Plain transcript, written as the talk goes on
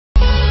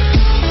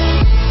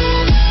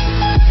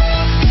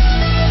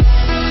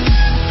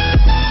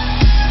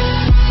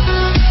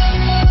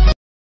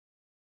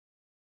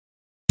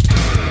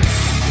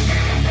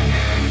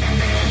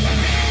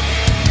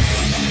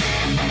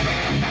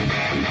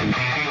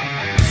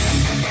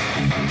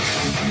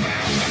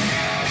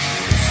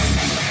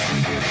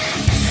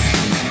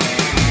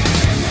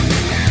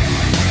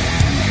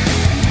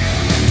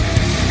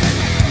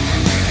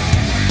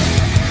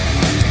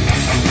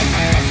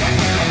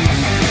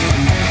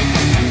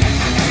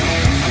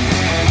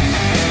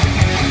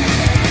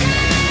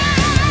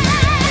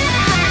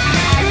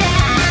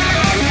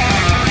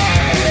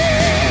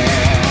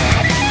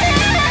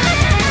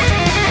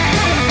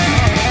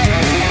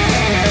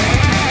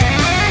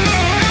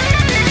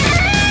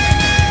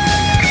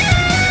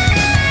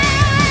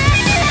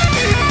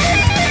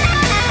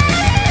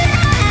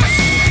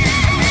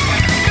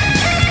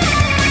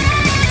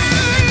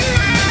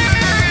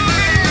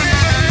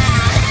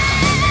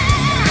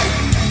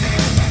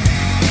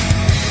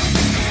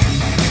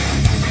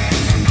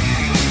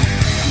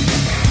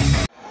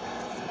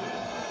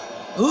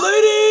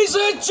Ladies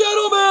and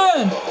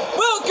gentlemen,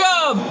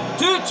 welcome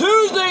to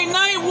Tuesday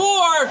Night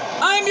War.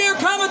 I'm your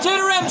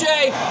commentator,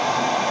 MJ,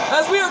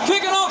 as we are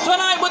kicking off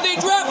tonight with the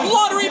draft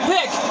lottery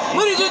pick.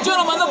 Ladies and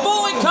gentlemen, the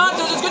following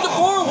contest is scheduled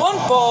for one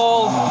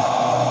fall.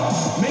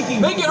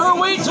 Making her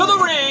way to the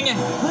ring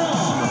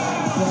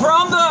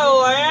from the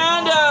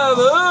land of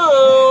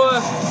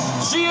Ooh.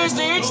 She is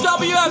the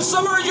HWF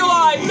Summer of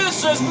July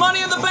Mrs.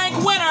 Money in the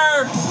Bank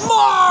winner,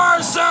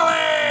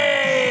 Marceline!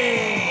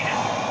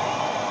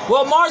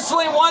 Well,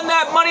 Marceline won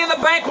that Money in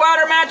the Bank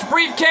ladder match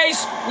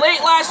briefcase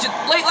late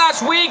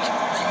last week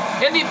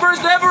in the first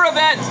ever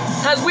event,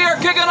 as we are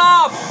kicking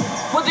off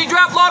with the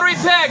draft lottery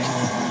pick.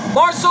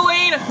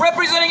 Marceline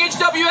representing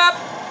HWF,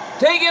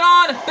 taking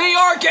on the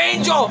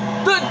Archangel,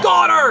 the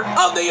daughter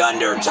of the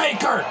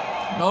Undertaker.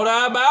 No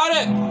doubt about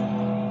it.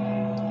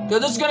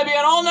 Because this is going to be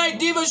an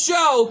all-night Diva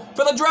show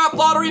for the draft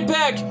lottery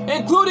pick,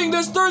 including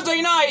this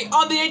Thursday night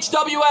on the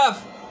HWF.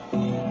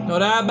 No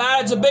doubt about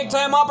it. It's a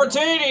big-time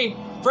opportunity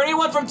for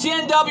anyone from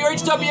TNW or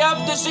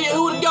HWF to see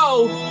who would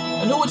go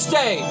and who would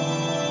stay.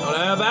 No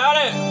doubt about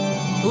it.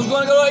 Who's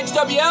going to go to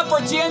HWF or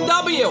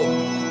TNW?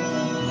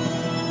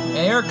 And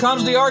here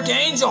comes the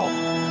Archangel.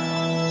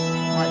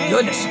 My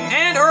goodness.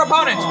 And her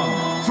opponent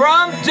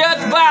from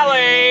Death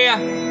Valley,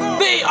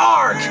 the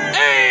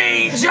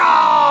Archangel!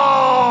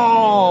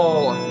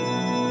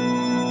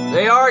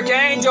 The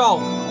Archangel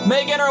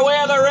making her way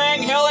to the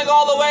ring, hailing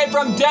all the way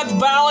from Death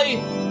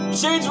Valley.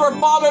 She's her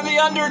father, the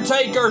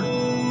Undertaker,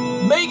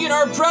 making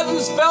her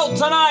presence felt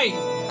tonight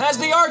as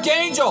the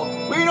Archangel.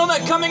 We know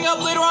that coming up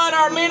later on in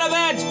our main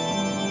event,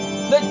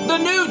 the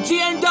new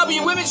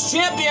TNW Women's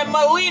Champion,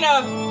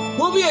 Melina,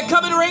 will be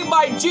accompanied ring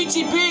by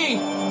GTP,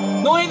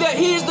 knowing that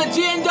he is the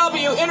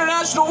TNW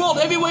International World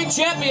Heavyweight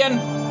Champion,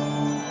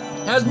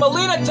 as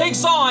Melina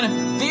takes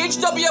on the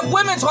HWF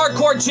Women's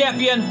Hardcore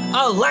Champion,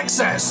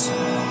 Alexis.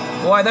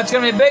 Boy, that's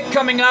going to be big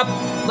coming up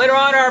later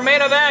on in our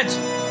main event,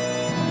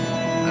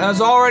 as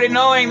already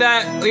knowing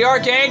that the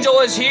Archangel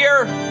is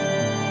here,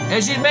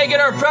 and she's making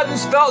her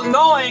presence felt,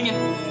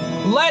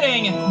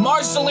 letting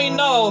Marceline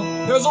know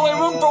there's only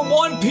room for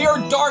one pure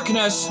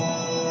darkness.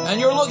 And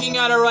you're looking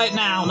at her right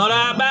now. Not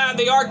that bad.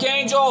 The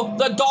Archangel,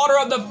 the daughter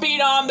of the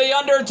Phenom, the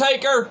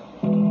Undertaker,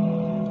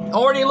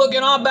 already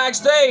looking on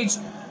backstage,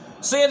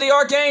 seeing the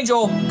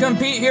Archangel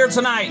compete here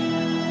tonight.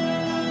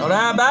 Not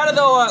that bad it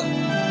though.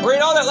 We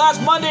know that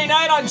last Monday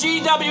night on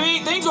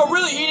GWE, things were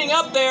really heating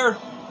up there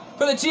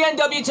for the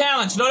TNW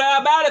talents. No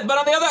doubt about it. But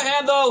on the other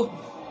hand, though,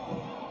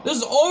 this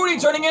is already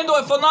turning into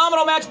a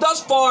phenomenal match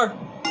thus far,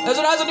 as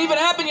it hasn't even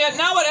happened yet.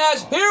 Now it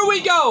has. Here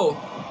we go.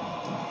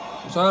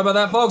 Sorry about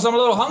that, folks. I'm a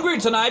little hungry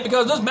tonight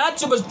because this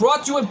matchup is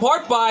brought to you in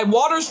part by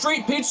Water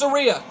Street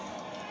Pizzeria.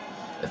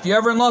 If you're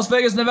ever in Las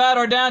Vegas,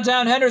 Nevada, or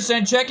downtown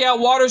Henderson, check out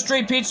Water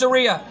Street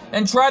Pizzeria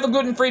and try the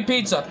gluten-free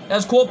pizza.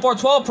 As Cool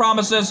 412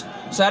 promises,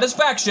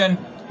 satisfaction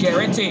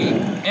guaranteed.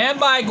 And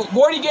by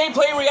Gordy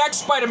Gameplay Reacts,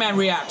 Spider-Man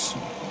Reacts.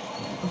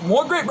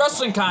 More great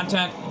wrestling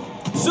content,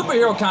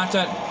 superhero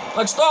content,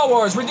 like Star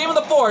Wars, Redeeming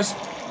the Force,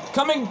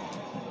 coming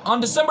on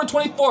December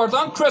 24th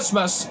on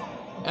Christmas.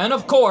 And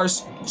of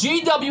course,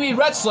 GWE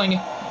Wrestling.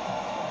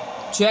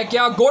 Check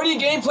out Gordy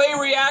Gameplay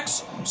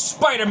Reacts,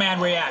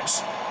 Spider-Man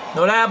Reacts.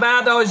 No doubt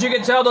about it, though, as you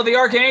can tell, though, the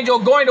Archangel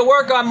going to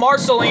work on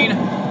Marceline.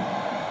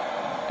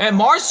 And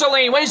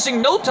Marceline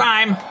wasting no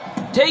time,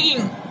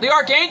 taking the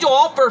Archangel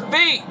off her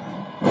feet.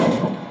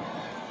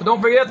 But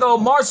don't forget, though,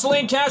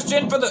 Marceline cashed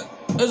in for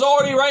is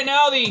already right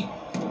now the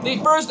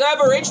first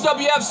ever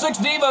HWF 6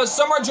 Divas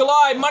Summer of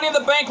July Money in the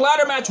Bank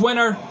ladder match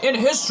winner in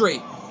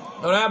history.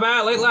 No doubt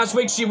about it, late last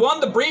week she won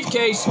the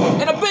briefcase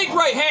and a big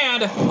right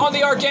hand on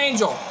the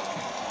Archangel.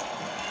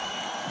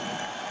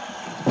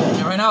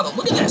 And right now,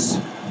 look at this.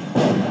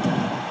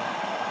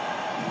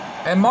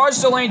 And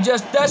Marceline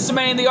just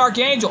decimating the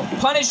Archangel,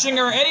 punishing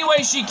her any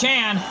way she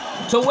can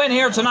to win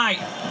here tonight.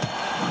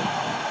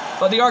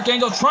 But the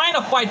Archangel trying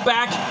to fight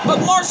back, but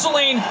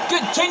Marceline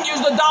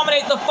continues to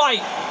dominate the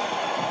fight.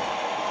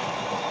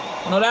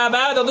 No doubt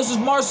about it, though, this is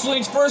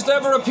Marceline's first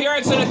ever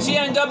appearance in a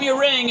TNW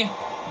ring,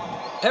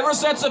 ever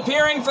since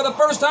appearing for the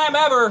first time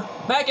ever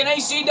back in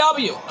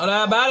ACW. No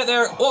doubt about it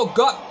there. Oh,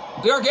 God.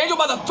 The Archangel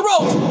by the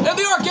throat, and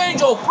the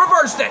Archangel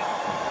reversed it.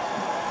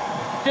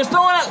 Just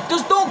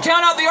don't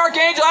count out the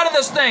Archangel out of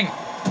this thing.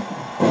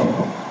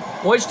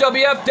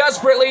 HWF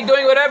desperately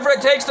doing whatever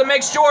it takes to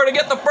make sure to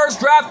get the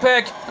first draft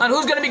pick on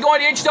who's going to be going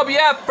to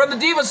HWF from the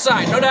Divas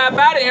side. No doubt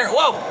about it here.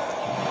 Whoa.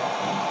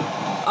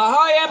 A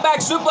high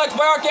impact suplex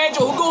by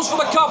Archangel, who goes for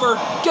the cover,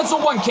 gets a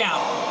 1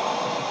 count.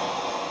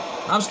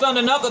 I'm stunned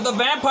enough that the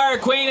Vampire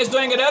Queen is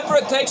doing whatever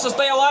it takes to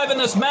stay alive in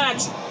this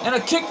match, and a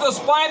kick to the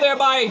spine there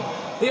by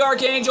the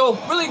Archangel,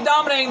 really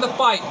dominating the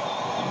fight.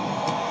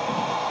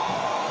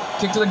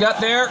 Kick to the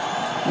gut there.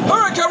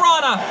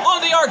 Hurricanrana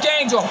on the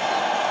Archangel.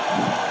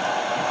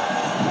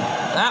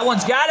 That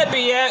one's got to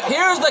be it.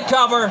 Here's the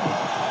cover.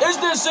 Is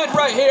this it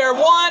right here?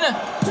 1,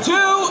 2,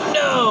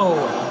 no.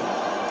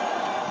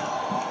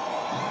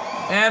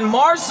 And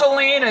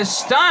Marceline is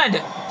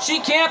stunned. She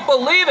can't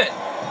believe it.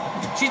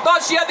 She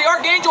thought she had the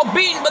Archangel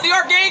beaten, but the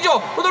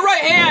Archangel with the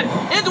right hand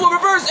into a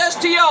reverse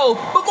STO,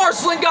 but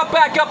Marceline got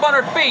back up on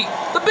her feet.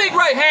 The big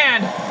right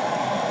hand.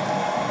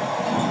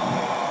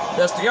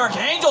 Just the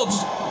Archangel,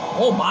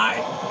 oh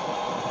my.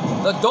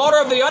 The daughter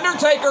of The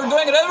Undertaker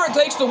doing whatever it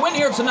takes to win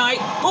here tonight.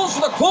 Goes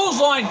for the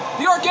clothesline.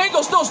 The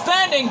Archangel still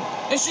standing,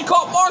 and she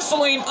caught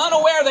Marceline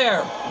unaware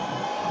there.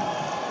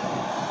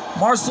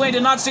 Marceline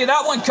did not see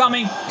that one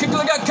coming. Kick to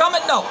the gut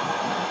coming, no.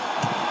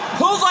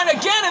 Clothesline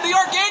again, and the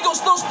Archangel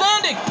still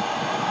standing.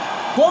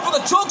 Going for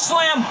the choke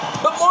slam,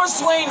 but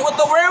Marceline with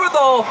the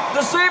wherewithal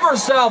to save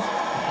herself.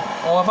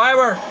 Oh, if I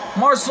were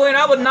Marceline,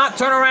 I would not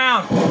turn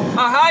around.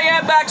 A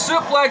high-end back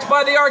suplex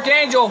by the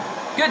Archangel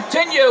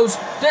continues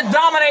to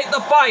dominate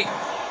the fight.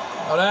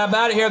 No doubt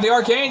about it here. The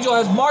Archangel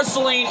has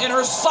Marceline in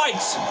her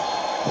sights.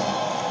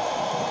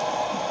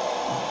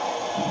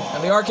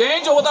 And the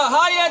Archangel with a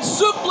high-end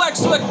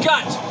suplex to the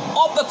gut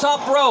off the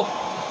top rope.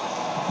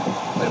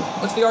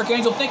 What's the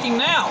Archangel thinking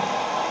now?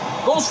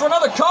 Goes for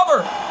another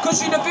cover. Could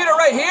she defeat her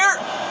right here?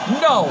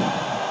 No.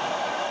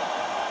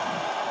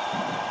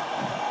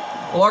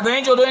 Well,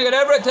 Archangel doing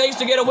whatever it takes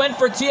to get a win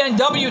for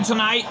TNW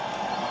tonight.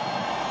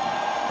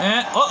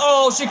 And,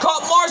 uh-oh, she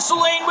caught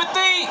Marceline with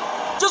the,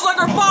 just like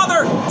her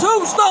father,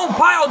 Tombstone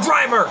Pile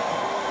Driver.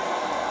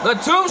 The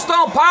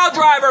Tombstone Pile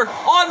Driver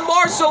on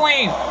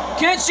Marceline.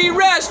 Can she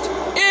rest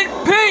in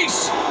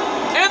peace?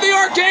 And the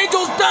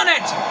Archangel's done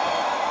it.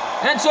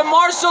 And to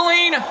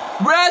Marceline,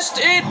 rest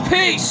in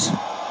peace.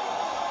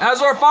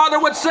 As her father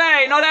would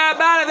say, no doubt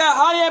about it, that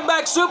high-end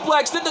back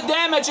suplex did the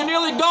damage and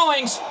nearly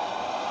goings.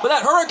 But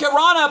that Hurricane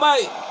Rana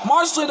by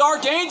Marceline to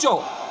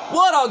Archangel,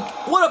 what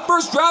a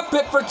first draft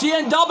pick for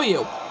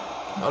TNW.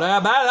 No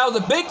doubt about it, that was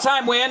a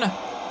big-time win.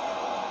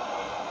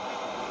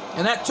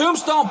 And that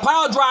Tombstone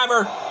Pile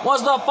Driver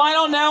was the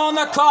final nail in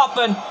the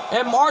coffin,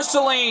 and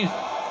Marceline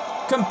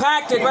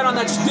compacted right on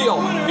that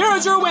steel. Here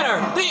is your winner,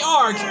 the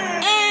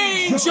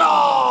Archangel!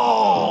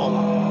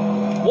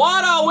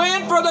 What a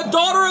win for the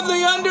daughter of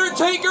The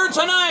Undertaker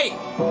tonight!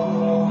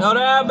 No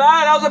doubt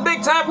about it, that was a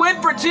big-time win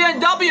for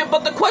TNW,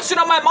 but the question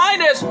on my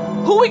mind is,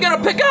 who are we going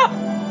to pick up?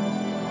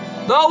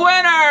 The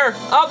winner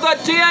of the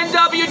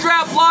TNW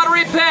Draft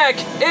Lottery pick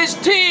is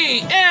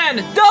TNW!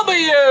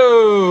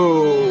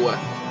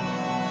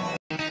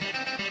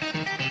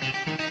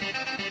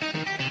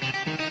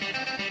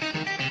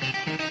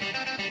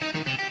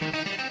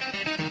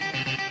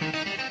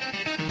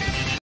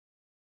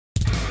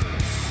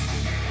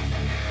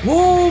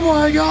 Oh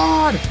my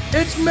god!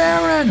 It's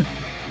Marin!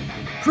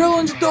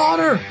 Krillin's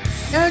daughter!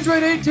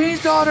 Android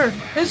 18's daughter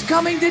is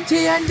coming to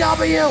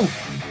TNW!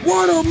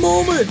 What a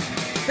moment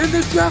in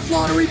this draft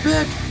lottery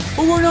pick!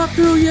 But we're not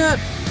through yet,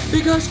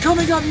 because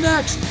coming up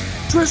next,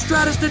 Trish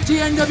Stratus, the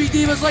TNW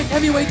Divas Light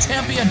Heavyweight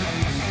Champion,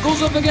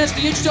 goes up against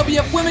the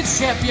HWF Women's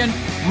Champion,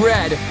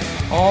 Red.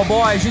 Oh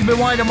boy, she's been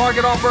wanting to mark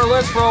it off her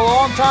list for a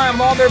long time,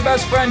 along with their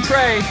best friend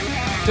Trey,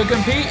 to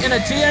compete in a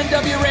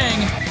TNW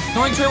ring.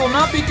 Knowing Trey will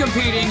not be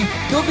competing,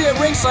 he'll be at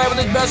ringside with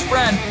his best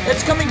friend.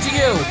 It's coming to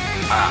you.